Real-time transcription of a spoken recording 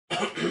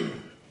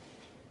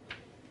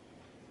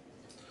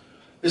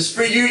This is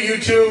for you,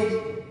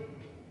 YouTube,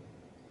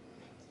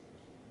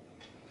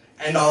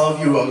 and all of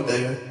you out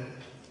there,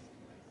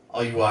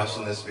 all you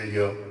watching this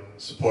video,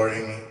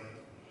 supporting me.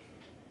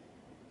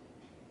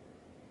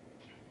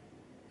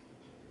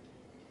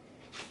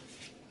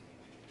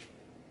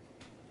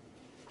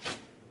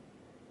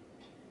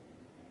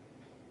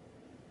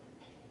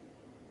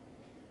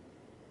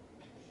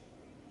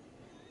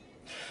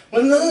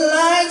 When the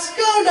lights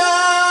go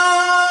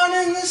down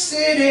in the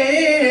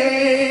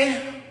city,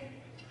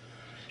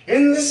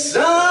 and the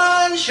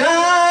sun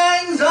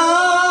shines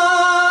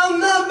on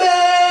the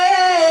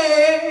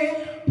bay,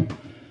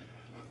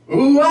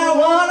 ooh, I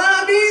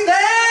wanna be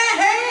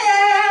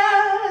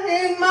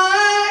there in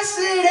my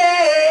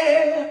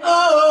city.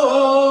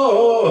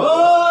 Oh,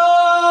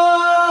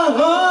 oh,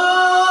 oh,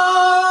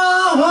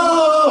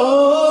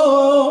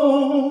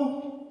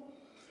 oh.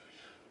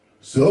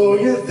 So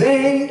you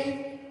think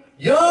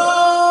you're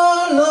lonely?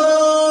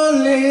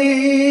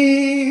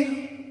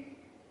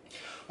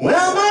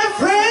 Well, my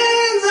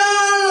friends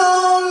are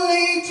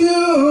lonely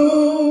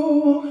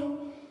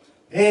too,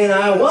 and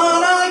I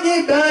wanna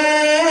get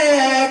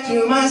back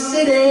to my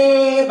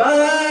city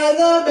by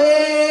the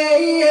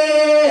bay.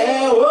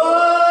 Yeah. Whoa.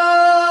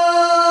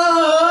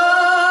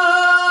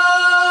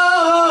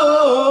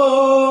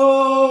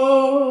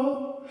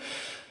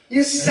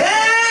 You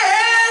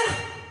said,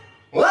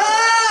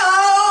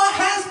 whoa,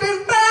 has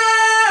been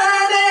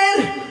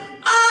burning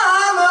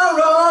on the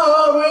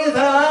road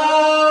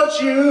without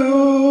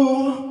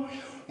you,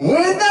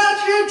 without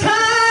your time.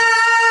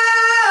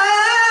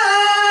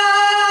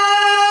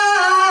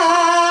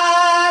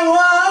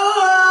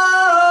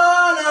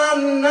 Whoa, na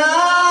na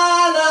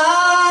na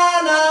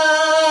na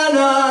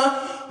na.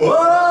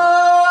 Whoa.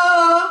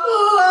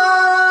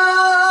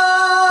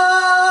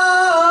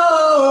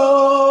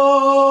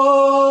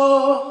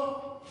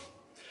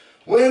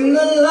 When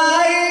the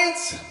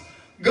lights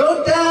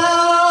go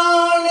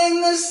down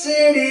in the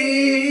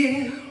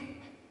city,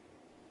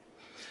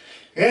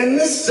 and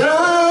the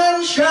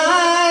sun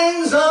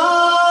shines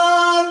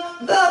on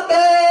the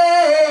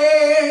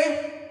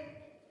bay,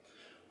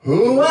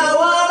 ooh, I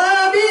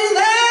wanna be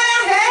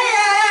there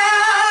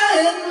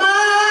in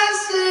my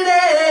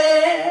city.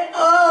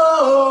 Oh,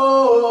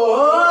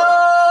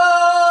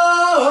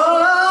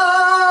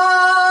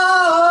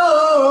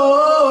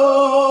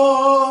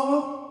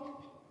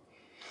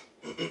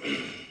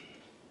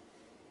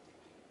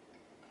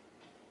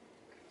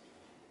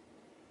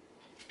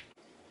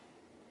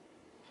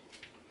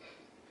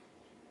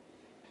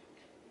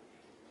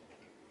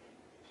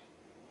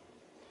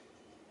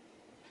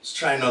 let's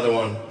try another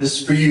one. This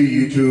is for you,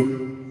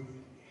 YouTube.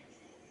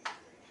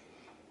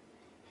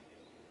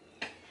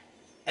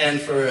 And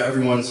for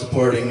everyone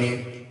supporting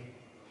me,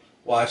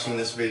 watching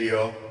this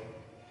video.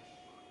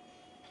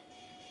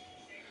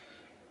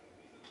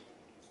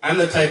 I'm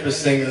the type of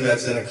singer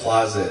that's in a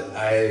closet.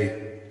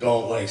 I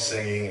don't like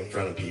singing in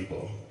front of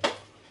people.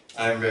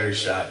 I'm very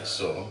shy,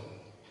 so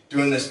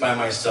doing this by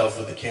myself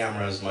with the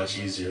camera is much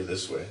easier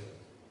this way.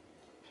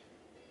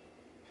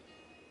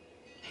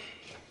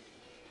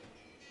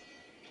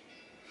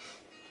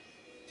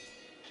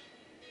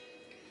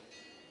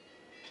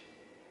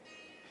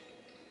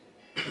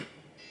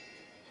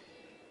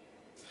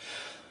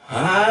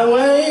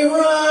 Highway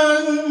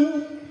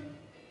run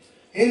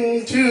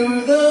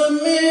into the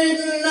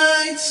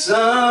midnight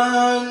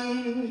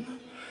sun,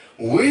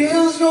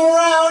 wheels go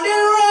round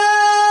and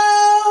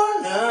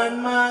round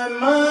on my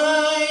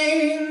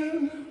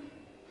mind.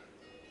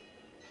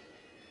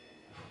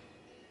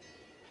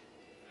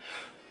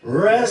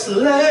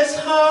 Restless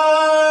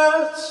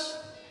hearts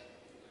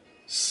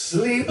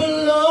sleep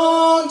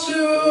alone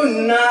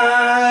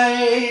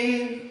tonight,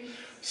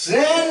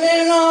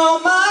 sending all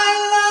my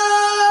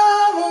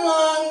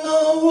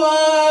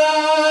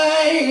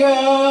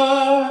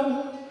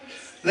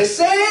they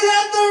say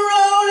that the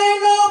road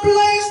ain't no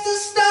place to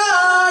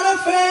start a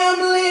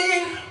family.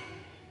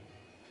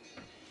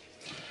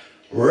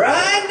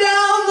 Right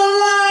down the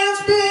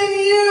line's been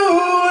you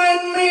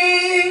and me.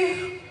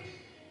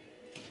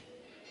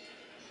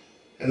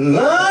 And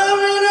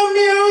loving a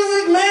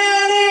music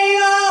man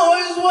ain't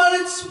always what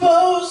it's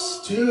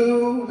supposed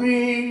to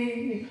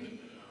be.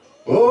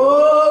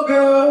 Oh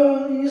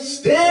girl, you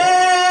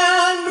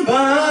stand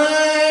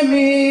by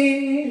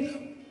me,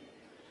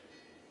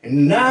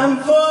 and I'm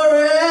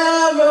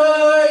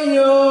forever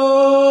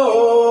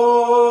yours,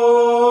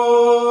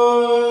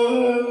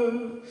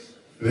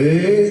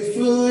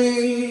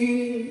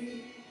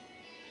 faithfully.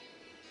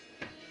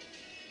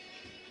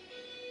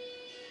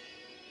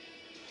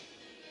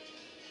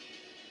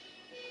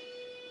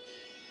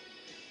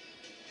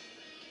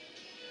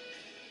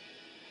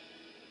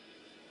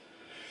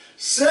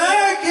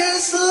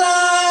 Circus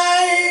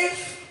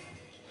life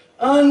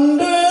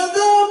under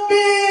the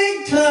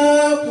big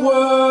top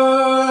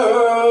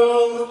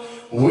world.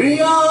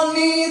 We all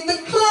need the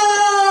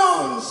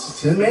clowns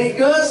to make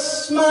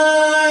us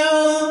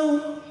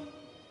smile.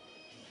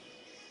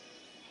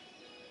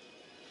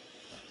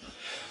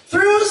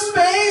 Through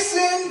space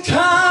and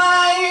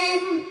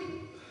time,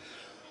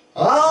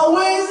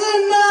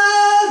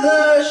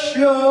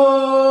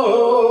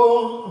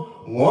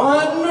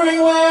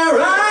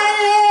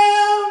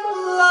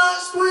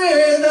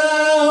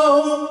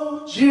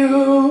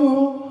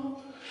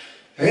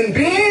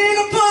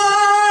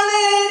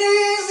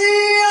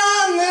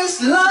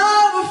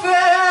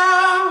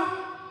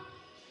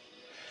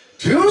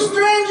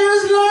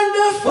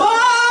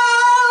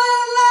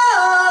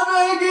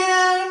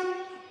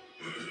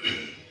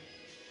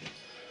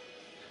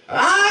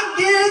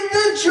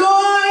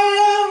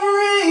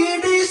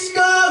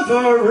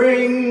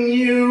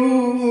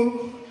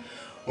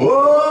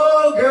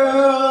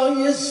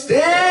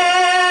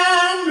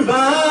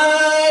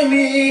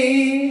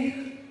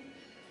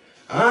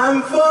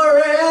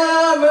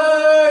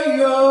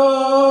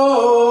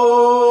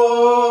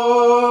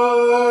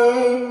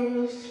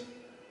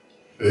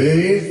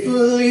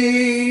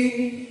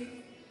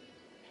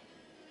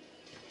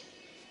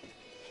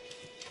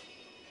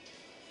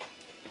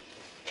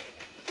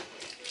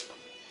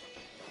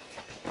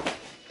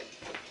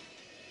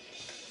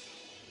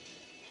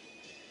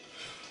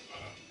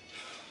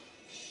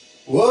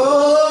 I'm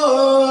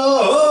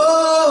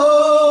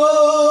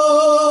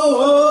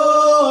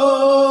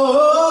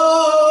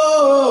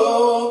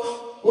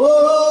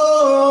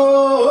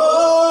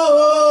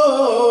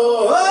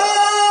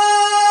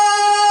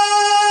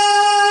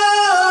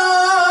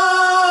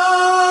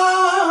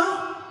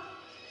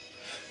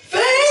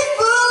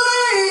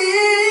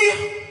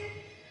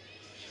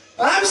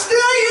still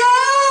yours.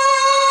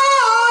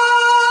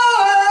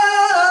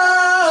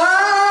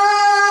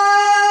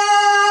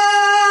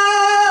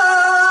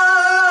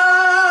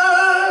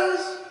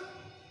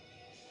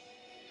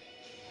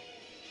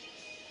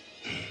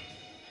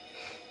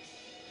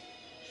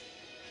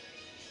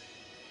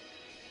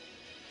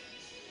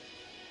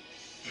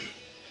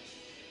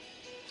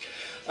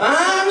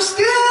 I'm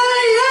still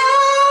yours.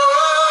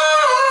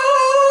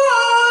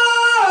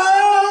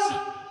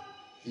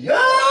 Yours.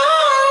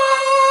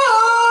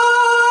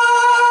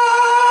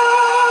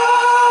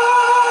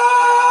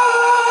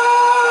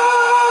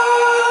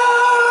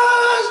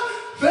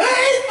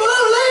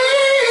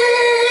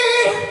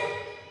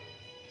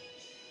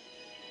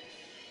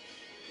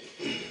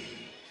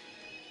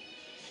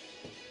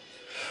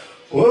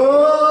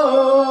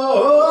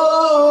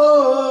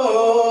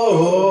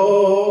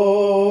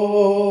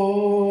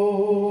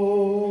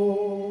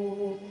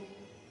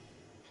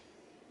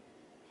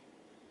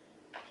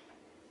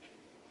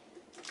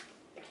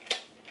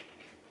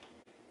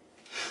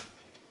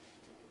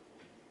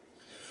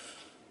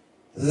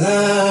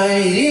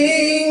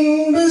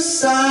 Lying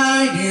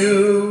beside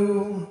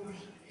you,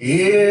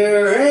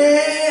 here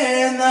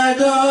in the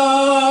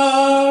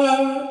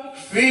dark,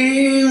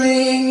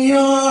 feeling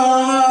your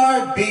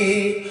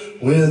heartbeat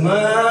with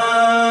mine.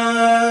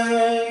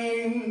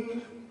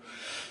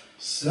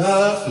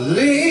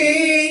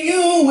 Softly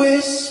you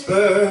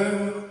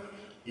whisper,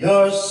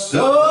 you're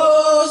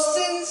so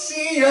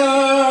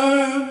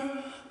sincere.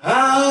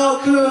 How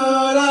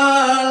could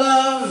our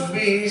love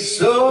be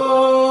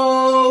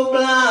so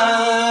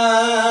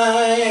blind?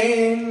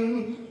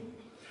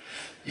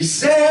 You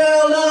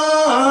sailed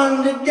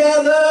on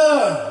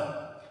together,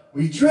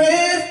 we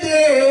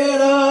drifted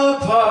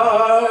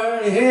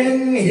apart,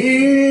 and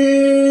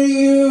here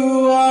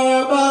you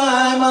are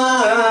by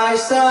my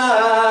side.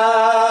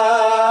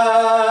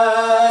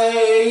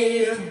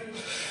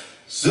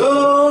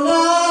 So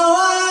now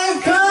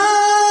I've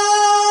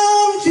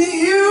come to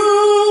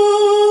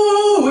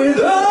you with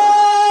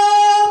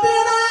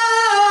open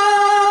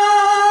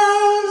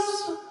arms,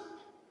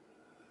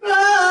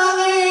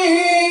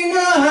 nothing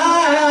to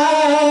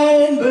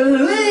hide.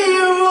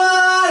 Believe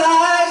what I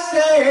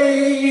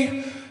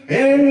say,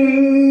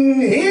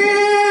 and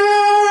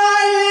here I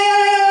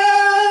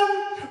am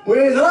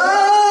with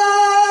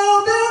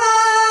open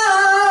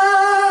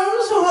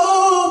arms,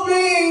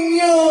 hoping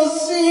you'll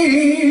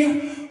see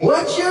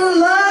what your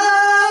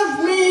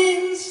love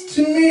means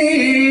to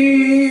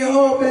me.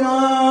 Open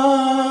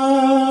arms.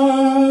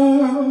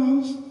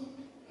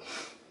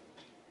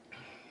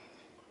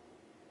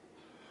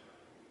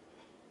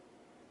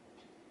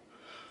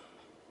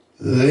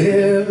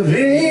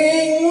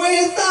 Living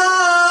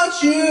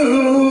without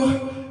you,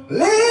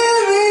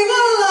 living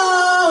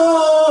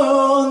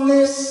alone,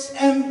 this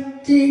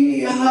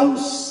empty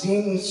house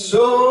seems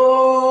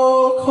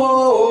so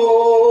cold.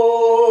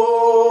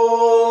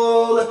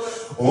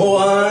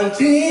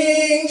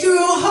 Wanting to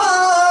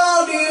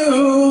hold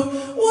you,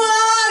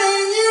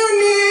 wanting you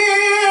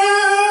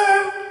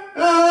near, I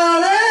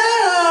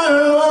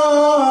never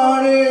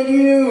wanted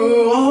you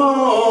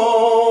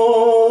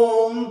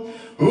home.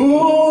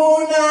 Ooh,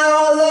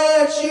 now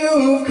that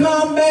you've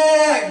come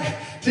back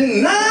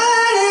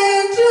tonight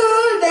and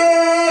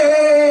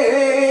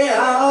today,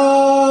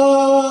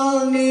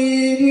 I'll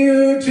need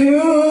you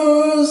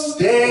to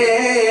stay.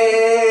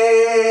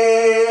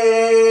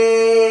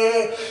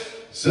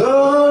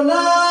 So now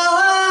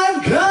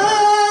I've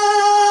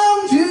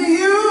come to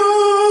you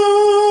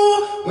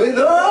with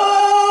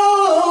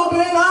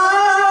open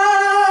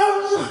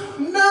arms,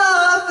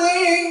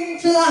 nothing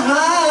to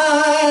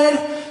hide.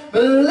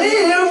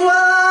 Believe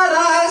what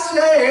I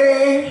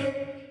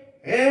say,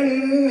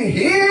 and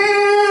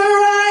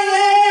here I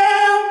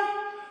am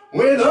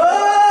with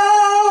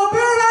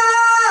open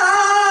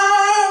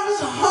arms,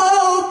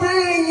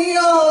 hoping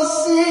you'll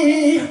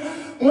see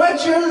what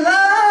your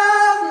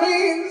love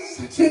means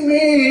to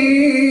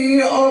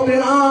me.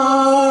 Open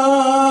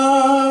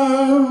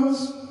arms.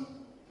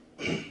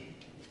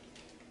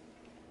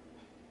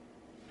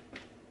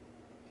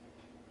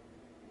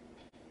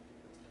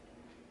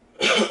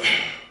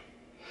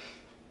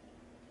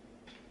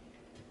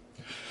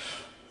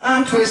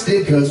 I'm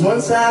twisted cause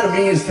one side of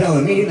me is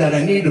telling me that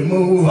I need to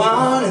move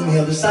on, and the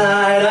other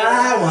side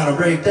I wanna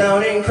break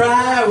down and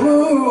cry.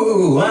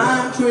 Ooh,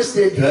 I'm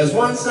twisted cause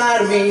one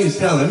side of me is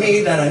telling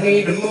me that I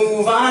need to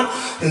move on,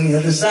 and the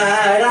other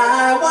side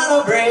I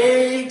wanna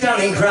break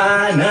down and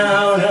cry.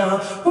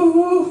 Now, ooh,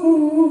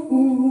 ooh,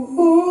 ooh,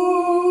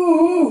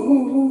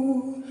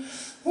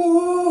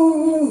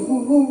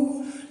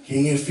 ooh.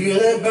 Can you feel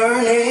it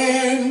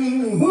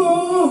burning?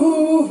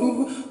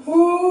 Ooh,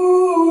 ooh.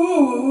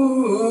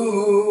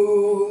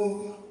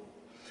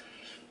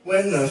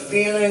 When the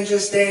feeling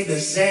just ain't the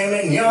same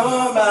in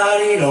your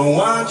body. Don't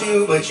want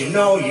to, but you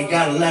know you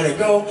gotta let it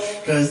go,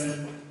 'cause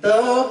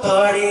the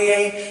party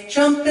ain't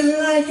jumping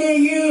like it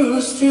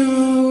used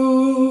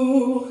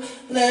to.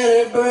 Let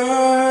it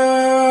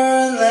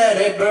burn, let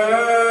it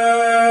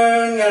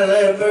burn, gotta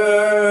let it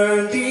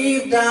burn.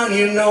 Deep down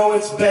you know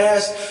it's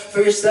best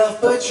for yourself,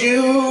 but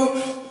you,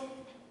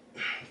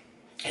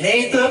 it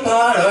ain't the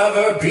part of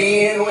her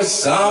being with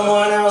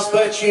someone else,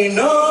 but you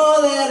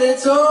know that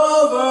it's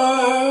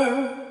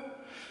over.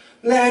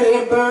 Let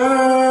it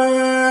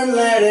burn,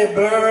 let it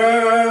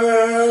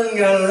burn,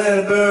 gotta let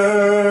it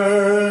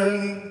burn.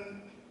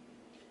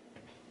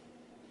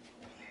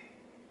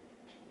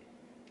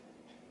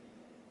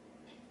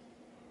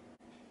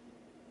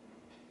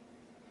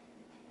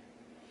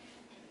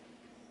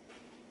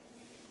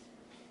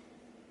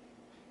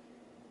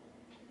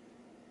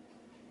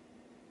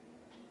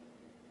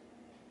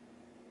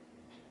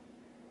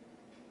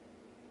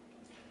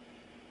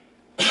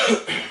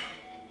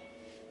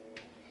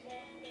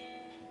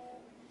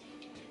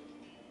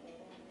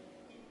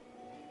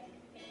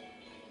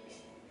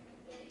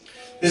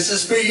 This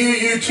is for you,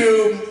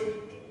 YouTube.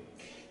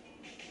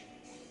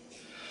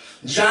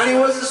 Johnny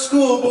was a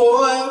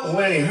schoolboy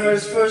when he heard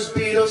his first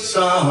Beatles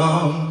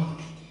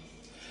song.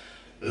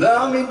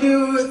 Love me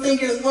do, I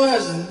think it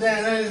was, and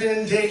then it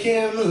didn't take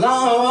him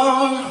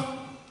long.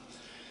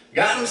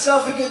 Got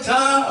himself a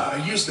guitar,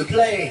 used to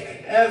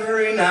play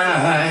every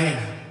night.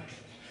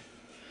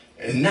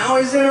 And now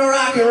he's in a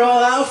rock and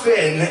roll outfit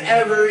and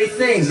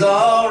everything's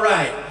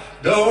alright.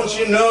 Don't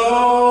you know,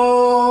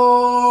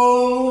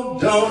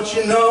 don't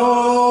you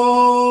know?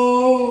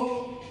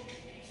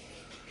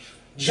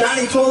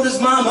 Johnny told his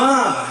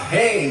mama,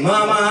 hey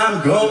mama,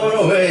 I'm going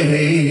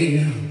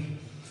away.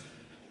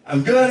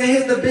 I'm gonna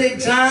hit the big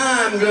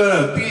time,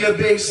 gonna be a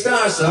big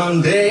star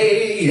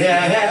someday,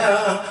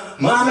 yeah.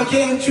 Mama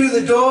came to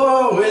the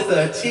door with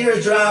a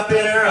teardrop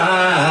in her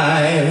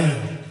eye.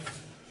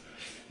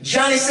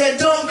 Johnny said,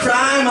 don't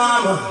cry,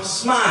 mama,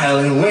 smile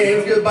and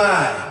wave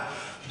goodbye.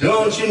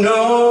 Don't you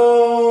know,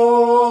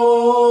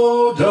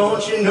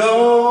 don't you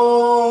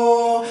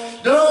know,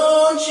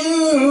 don't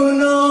you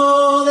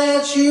know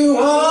that you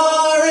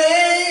are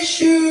a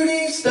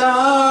shooting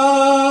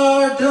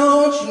star?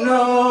 Don't you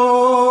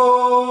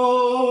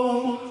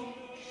know,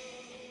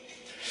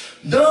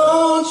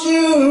 don't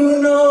you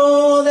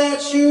know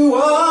that you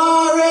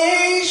are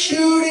a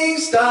shooting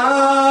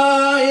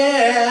star?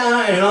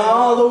 Yeah, and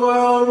all the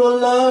world will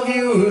love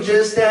you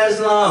just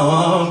as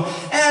long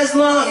as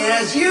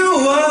you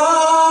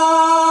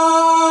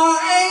are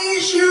a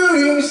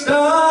shooting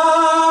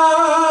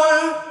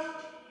star.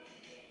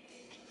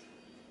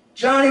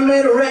 Johnny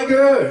made a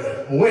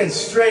record, went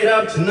straight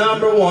up to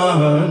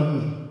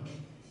 #1.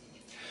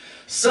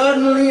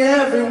 Suddenly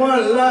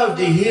everyone loved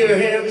to hear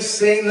him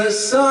sing the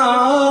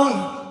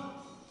song.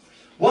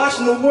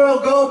 Watching the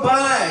world go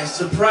by,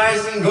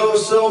 surprising go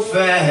so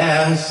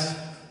fast.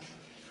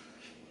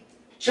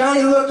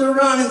 Johnny looked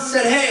around and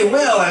said, hey,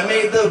 well, I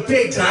made the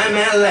big time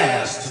at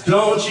last.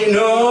 Don't you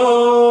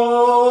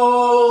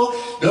know,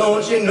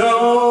 don't you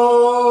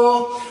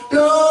know,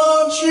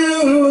 don't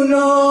you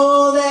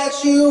know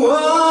that you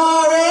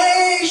are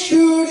a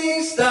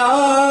shooting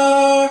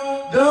star?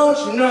 Don't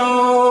you know,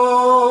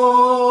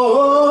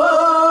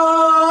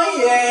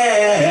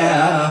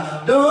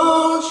 yeah,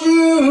 don't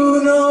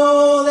you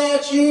know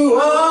that you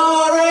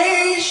are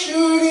a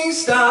shooting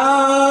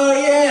star,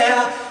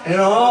 yeah,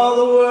 and all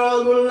the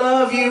world will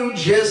love you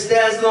just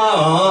as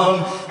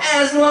long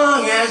as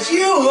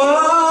you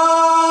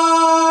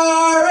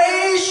are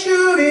a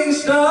shooting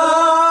star.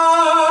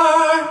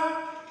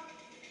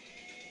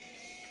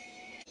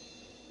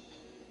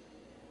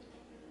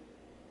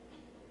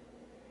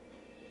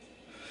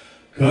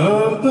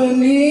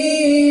 Company,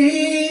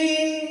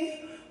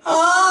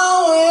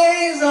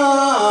 always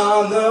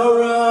on the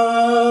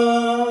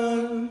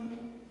run.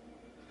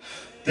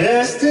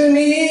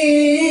 Destiny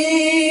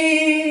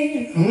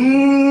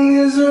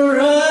is a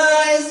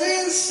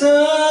rising sun.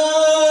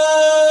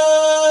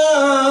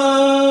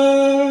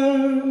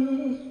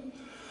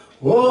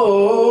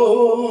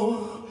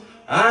 Whoa,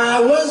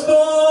 I was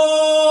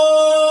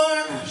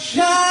born,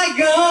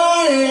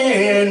 shotgun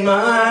in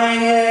my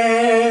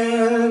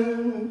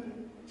hand.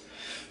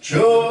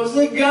 Chose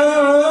the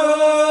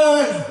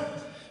gun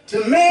to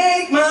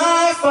make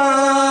my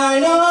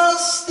final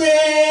stand.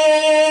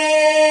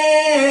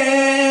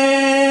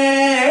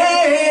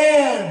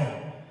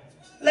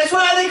 That's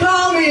why they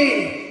call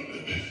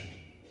me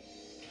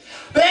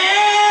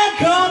bad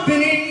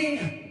company,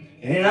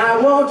 and I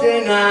won't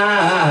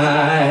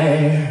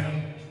deny.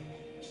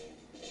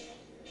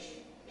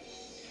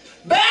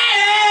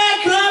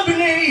 Bad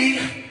company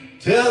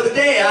till the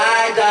day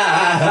I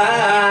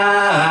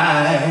die.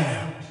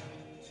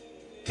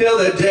 Till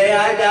the day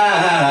I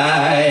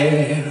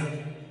die.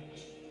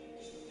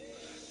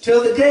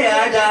 Till the day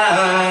I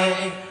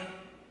die.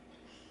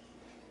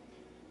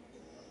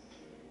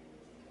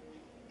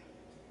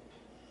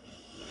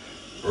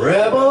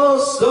 Rebel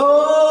souls,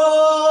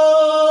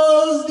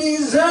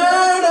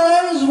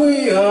 deserters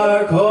we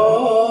are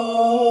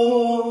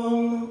called.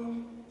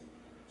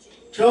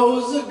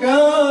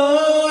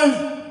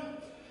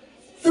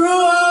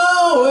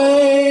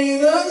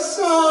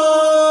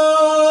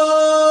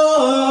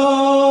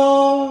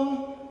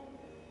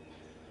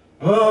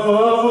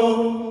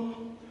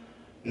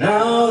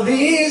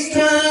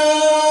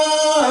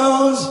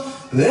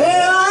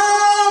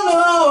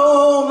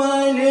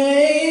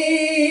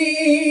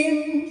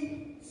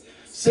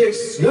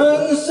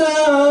 'cause the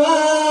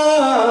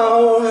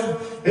sound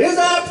is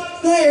our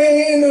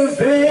claim to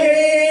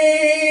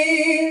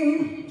fame.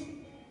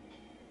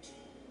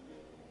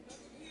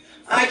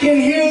 I can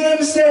hear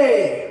them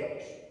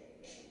say,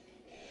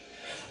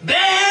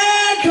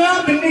 bad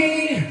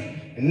company,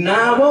 and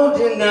I won't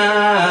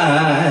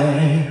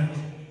deny.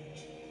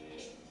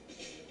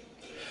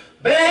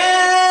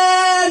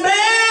 Bad,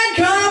 bad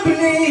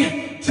company,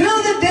 till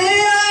the day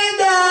I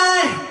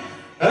die.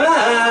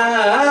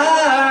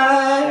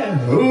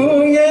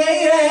 Ooh, yeah,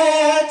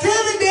 yeah,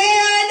 till the day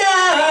I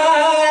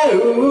die.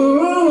 Ooh.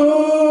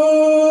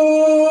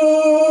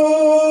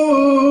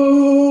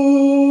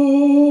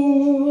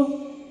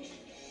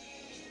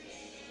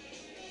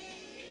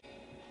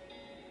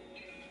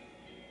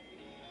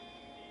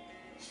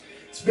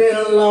 It's been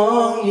a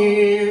long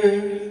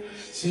year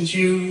since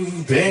you've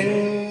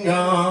been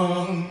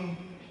gone.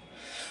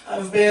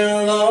 I've been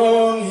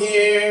alone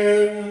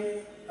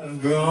here, I've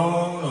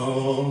grown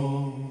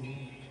old.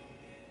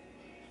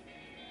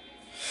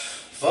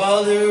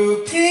 Fall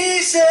through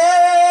pieces,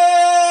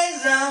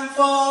 I'm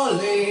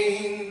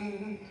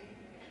falling.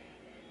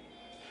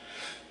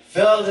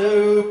 Fell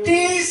through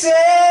pieces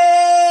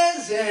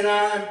and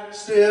I'm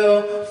still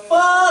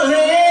falling.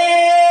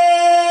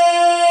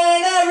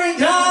 Every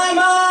time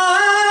I'm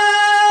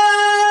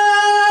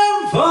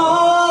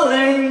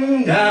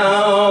falling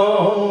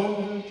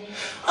down,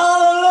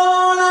 all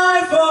alone I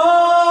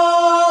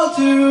fall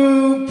to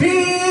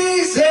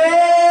pieces.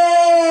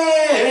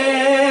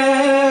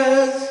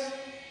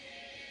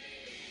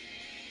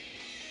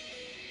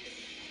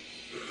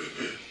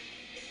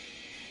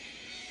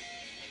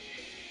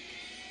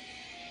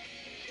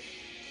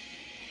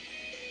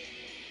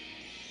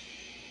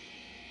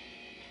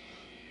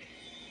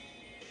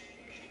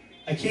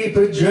 I keep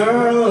a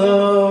journal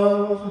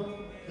of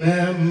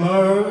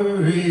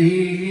memories.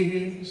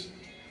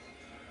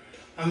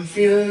 I'm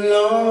feeling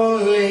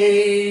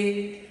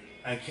lonely,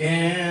 I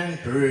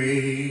can't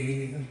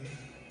breathe.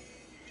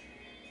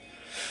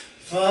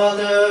 For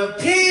the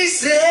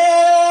pieces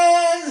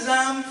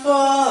I'm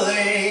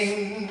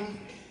falling,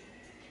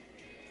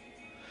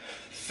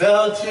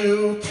 fell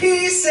to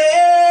pieces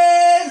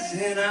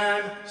and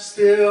I'm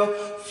still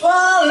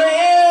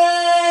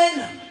falling.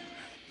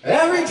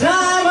 Every time